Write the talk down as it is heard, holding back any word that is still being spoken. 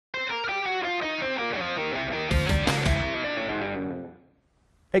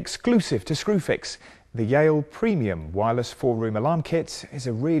Exclusive to Screwfix, the Yale Premium Wireless 4-Room Alarm Kit is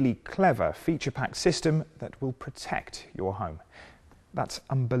a really clever feature-packed system that will protect your home. That's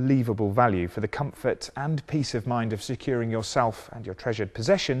unbelievable value for the comfort and peace of mind of securing yourself and your treasured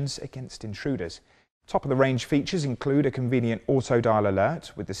possessions against intruders. Top-of-the-range features include a convenient auto-dial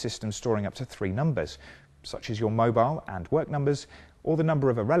alert with the system storing up to 3 numbers, such as your mobile and work numbers, or the number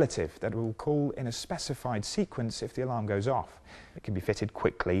of a relative that will call in a specified sequence if the alarm goes off. It can be fitted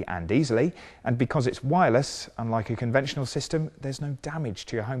quickly and easily, and because it's wireless, unlike a conventional system, there's no damage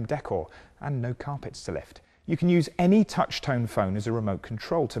to your home decor and no carpets to lift. You can use any touch-tone phone as a remote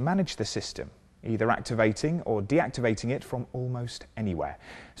control to manage the system, either activating or deactivating it from almost anywhere.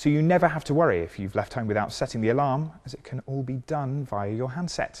 So you never have to worry if you've left home without setting the alarm, as it can all be done via your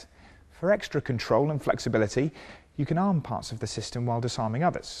handset. For extra control and flexibility, you can arm parts of the system while disarming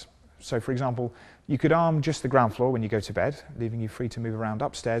others. So, for example, you could arm just the ground floor when you go to bed, leaving you free to move around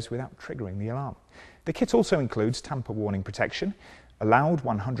upstairs without triggering the alarm. The kit also includes tamper warning protection, a loud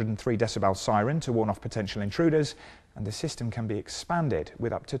 103 decibel siren to warn off potential intruders, and the system can be expanded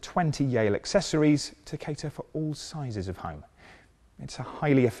with up to 20 Yale accessories to cater for all sizes of home. It's a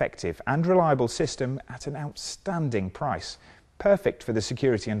highly effective and reliable system at an outstanding price, perfect for the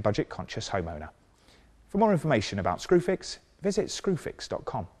security and budget-conscious homeowner. For more information about Screwfix, visit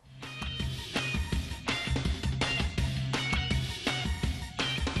screwfix.com.